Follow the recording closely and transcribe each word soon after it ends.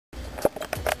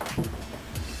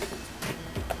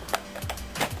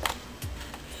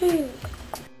You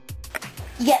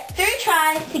get 3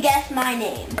 tries to guess my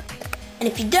name. And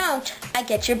if you don't, I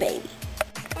get your baby.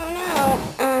 Oh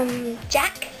no.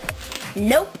 Jack?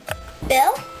 Nope.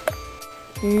 Bill?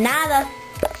 Nada.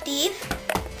 Steve?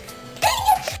 Dang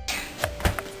it!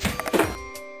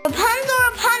 Rapunzel,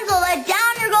 Rapunzel, let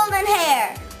down your golden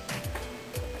hair.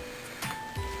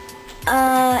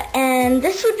 And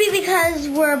this would be because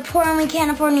we're poor and we can't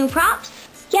afford new props?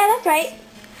 Yeah, that's right.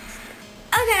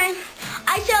 Okay.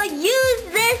 I shall use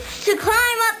this to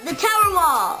climb up the tower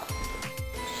wall.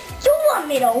 You want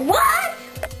me to what?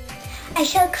 I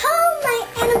shall call my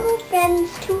animal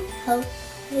friends to help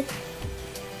with...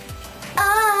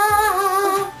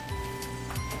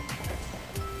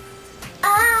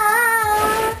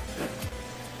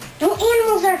 No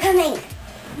animals are coming.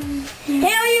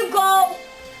 Here you go.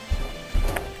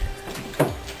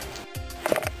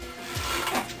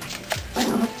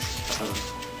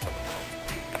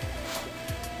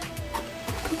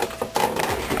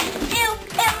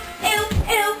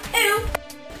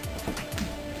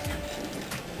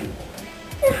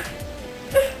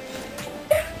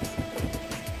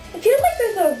 It feels like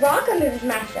there's a rock under this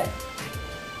mattress.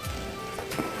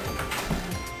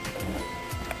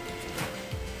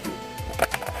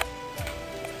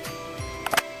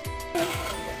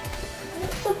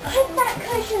 So put that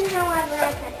cushion however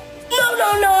I put it.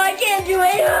 No, I can't do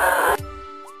it.